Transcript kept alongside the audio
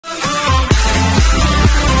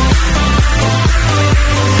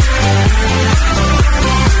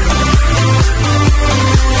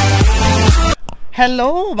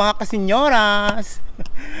Hello mga kasenyoras!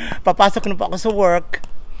 Papasok na po ako sa work.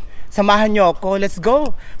 Samahan nyo ako, let's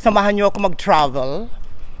go! Samahan nyo ako mag-travel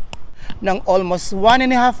ng almost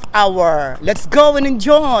 1.5 hour. Let's go and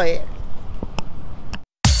enjoy!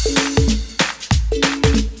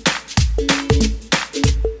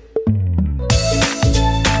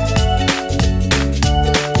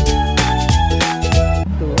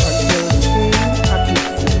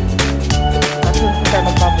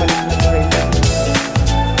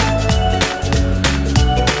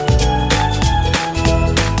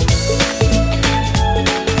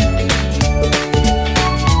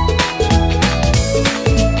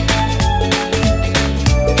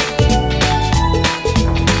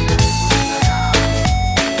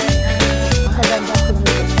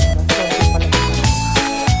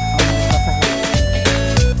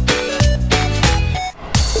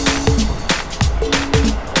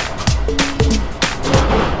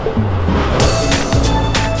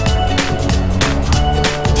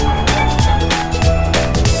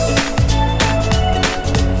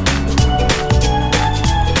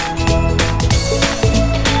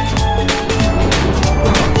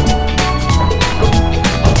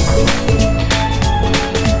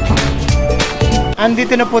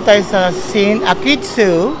 Andito na po tayo sa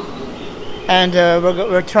SENIOR-RITA and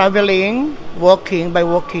we're traveling, walking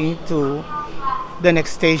to the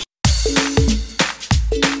next station.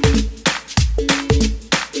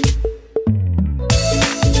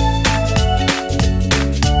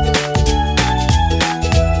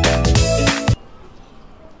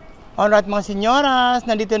 Alright mga senyoras,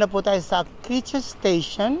 nandito na po tayo sa SENIOR-RITA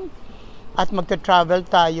station at magta-travel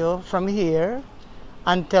tayo from here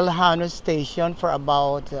until Hano Station for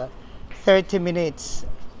about 30 minutes.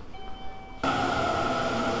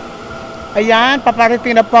 Ayan,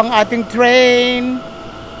 paparating na po ang ating train.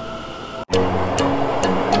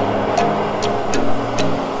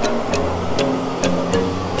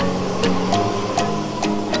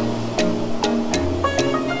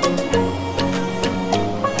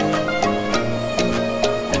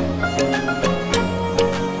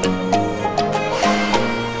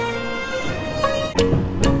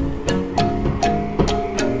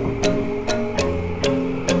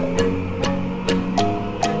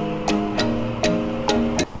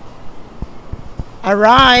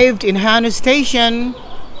 Arrived in Hano Station.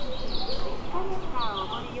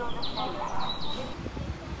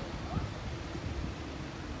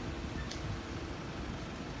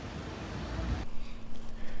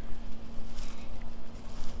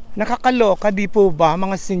 Nakakaloka, di po ba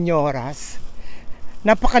mga senyoras?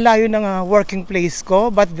 Napakalayo ng working place ko,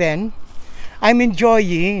 but then I'm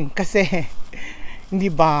enjoying kasi hindi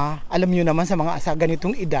ba, alam nyo naman sa mga sa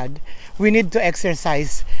ganitong edad, we need to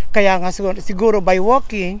exercise. Kaya nga siguro by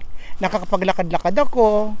walking, nakakapaglakad-lakad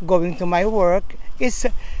ako, going to my work, I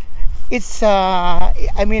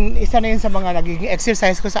mean, isa na yun sa mga nagiging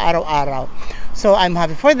exercise ko sa araw-araw. So I'm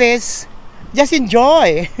happy for this. Just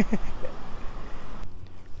enjoy!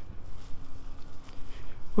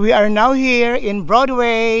 We are now here in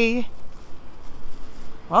Broadway.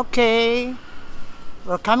 Okay,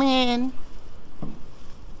 we're coming in.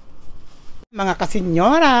 Mga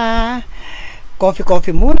kasenyora,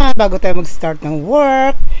 coffee muna bago tayo mag-start ng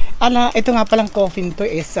work. Ito nga palang coffee nito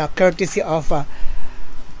is courtesy of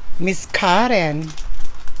Miss Karen.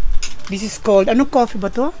 This is called, anong coffee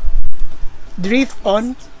ba to? Drift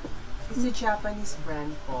On? It's a Japanese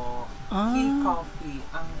brand po. Key Coffee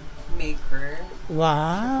ang maker. Wow.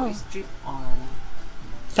 Siya po is Drift On.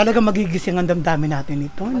 Talaga magigising ang damdamin natin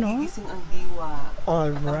ito, no? Magigising ang diwa.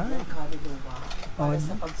 Alright. At ang kaluluwa. Para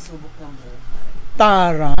sa pagsubok ng buhay.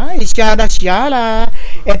 Taray, syala.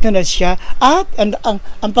 Ito na siya. At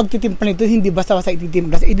ang pagtitimpla nito, hindi basta-basta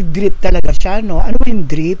ititimpla. I-drip talaga siya, no? Ano ba yung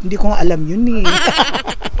drip? Hindi ko nga alam yun, eh.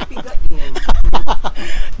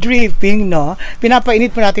 Dripping, no?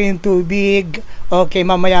 Pinapainit po natin yung tubig. Okay,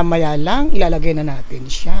 mamaya-maya lang, ilalagay na natin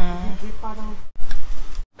siya.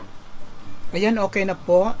 Ayan, okay na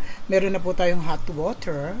po. Meron na po tayong hot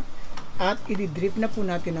water. At i-drip na po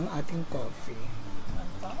natin ang ating coffee.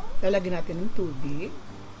 Lalagyan natin ng tubig.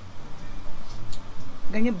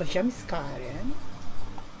 Ganyan ba siya, Miss Karen?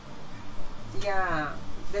 Yeah,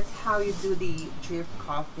 that's how you do the drip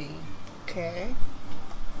coffee. Okay.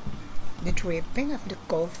 The dripping of the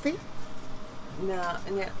coffee?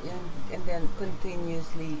 And then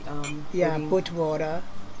continuously put water.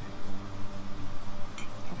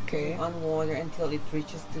 Okay. On water until it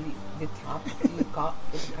reaches to the top of the cup.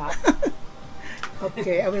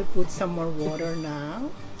 Okay, I will put some more water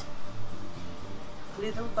now.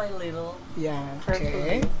 Little by little. Yeah,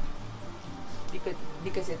 okay.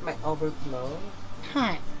 Because it might overflow.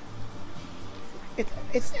 Hi.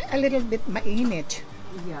 It's a little bit mainit.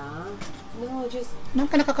 Yeah. No, just Nang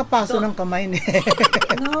ka nakakapaso ng kamay ni.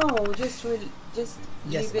 no, just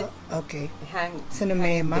Yes, leave it okay. hang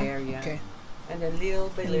Sinumema. there, yeah. Okay. And then little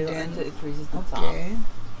by And little then- until it reaches the top. Okay.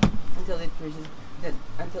 Until it reaches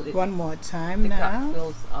until it One more time the cup now.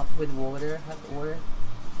 fills up with water, hot water.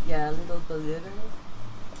 Yeah, little by little,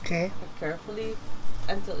 Okay. carefully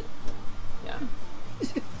until yeah.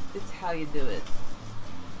 It's how you do it.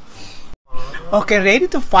 Okay, ready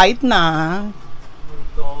to fight na.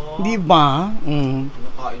 Di ba?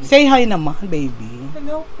 Say hi naman, baby.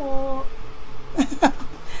 Hello po.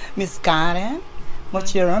 Miss Karen?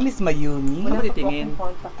 What's your name? Miss Mayumi? Wala titingin.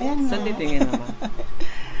 Ayan Saan na. titingin naman?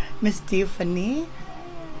 Miss Tiffany?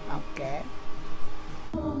 Okay.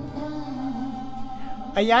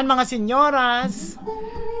 Ayan mga senyoras.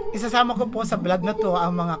 Isasama ko po sa vlog na to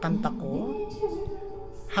ang mga kanta ko.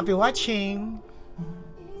 Happy watching!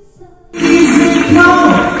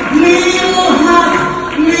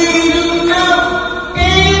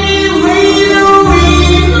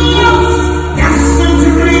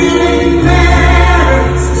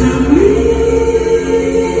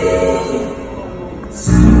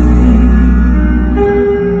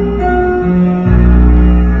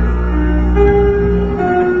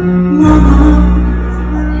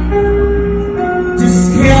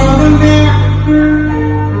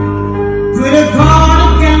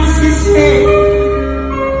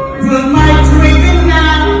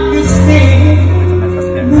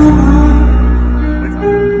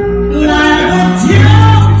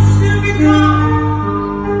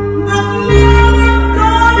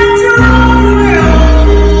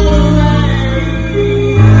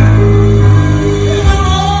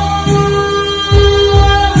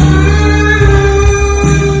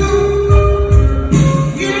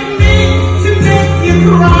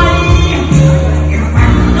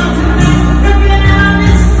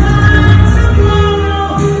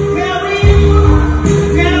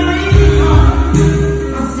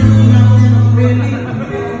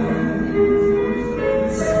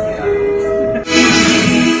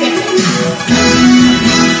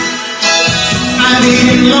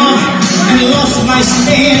 My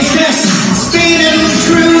stances speeding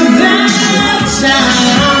through that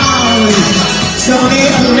town. So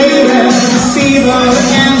little later, fever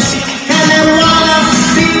ends, and I wanna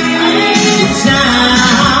be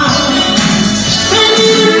down. I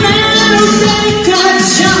need a man who take a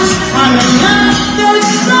chance on a love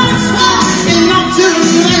that's not enough to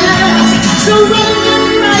last. So when the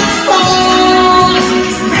night falls,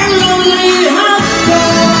 and lonely heart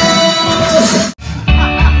goes.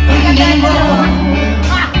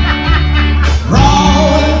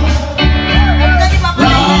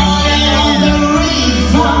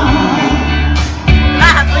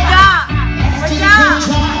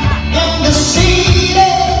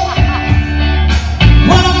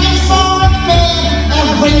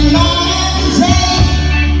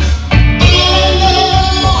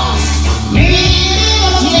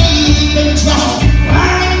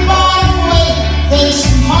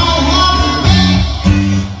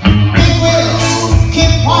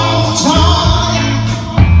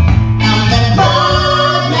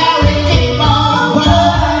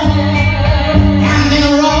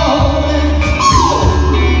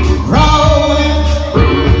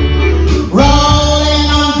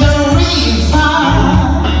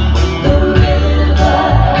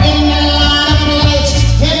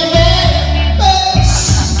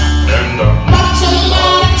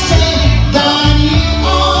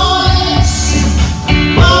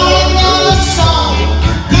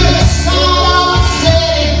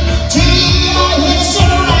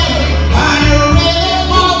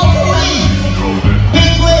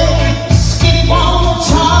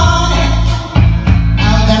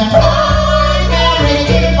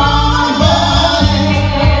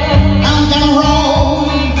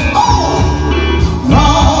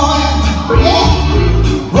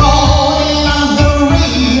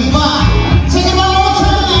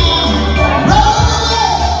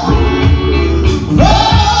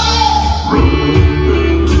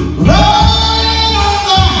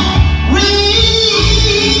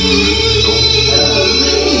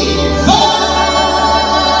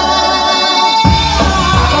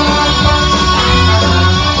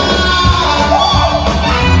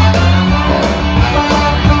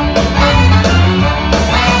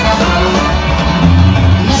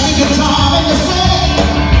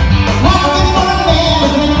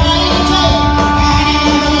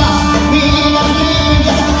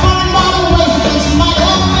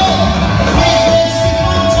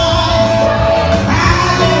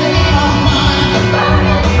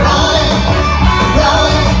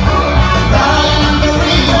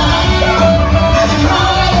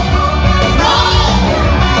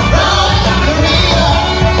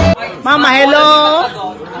 Mama, hello.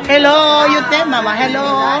 Hello, Yute. Mama,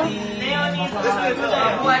 hello.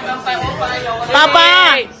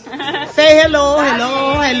 Papa, say hello,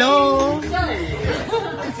 hello, hello.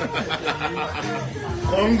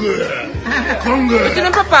 Ito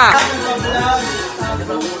na, Papa.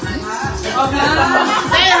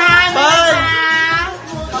 Say hi, Mama.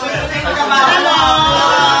 Hello.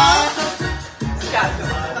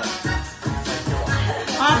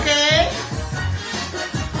 Okay.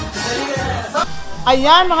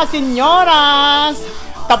 Ayan mga senyoras,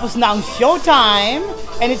 tapos na ang showtime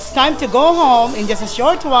and it's time to go home. In just a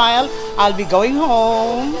short while, I'll be going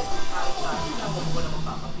home.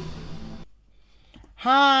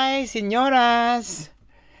 Hi, senyoras.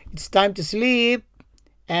 It's time to sleep.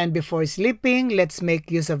 And before sleeping, let's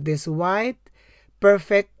make use of this white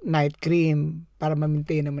perfect night cream para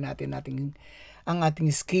ma-maintain naman natin ang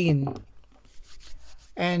ating skin.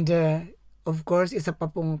 And of course, isa pa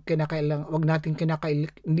pong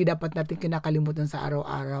hindi dapat natin kinakalimutan sa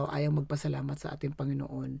araw-araw ay ang magpasalamat sa ating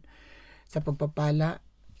Panginoon sa pagpapala,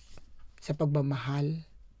 sa pagmamahal,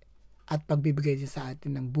 at pagbibigay niya sa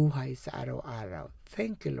atin ng buhay sa araw-araw.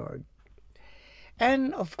 Thank you, Lord.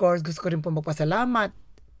 And of course, gusto ko rin po magpasalamat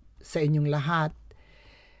sa inyong lahat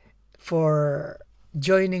for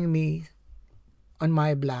joining me on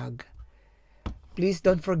my blog. Please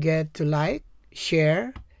don't forget to like,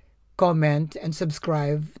 share, comment, and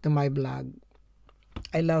subscribe to my blog.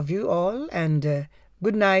 I love you all and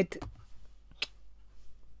good night.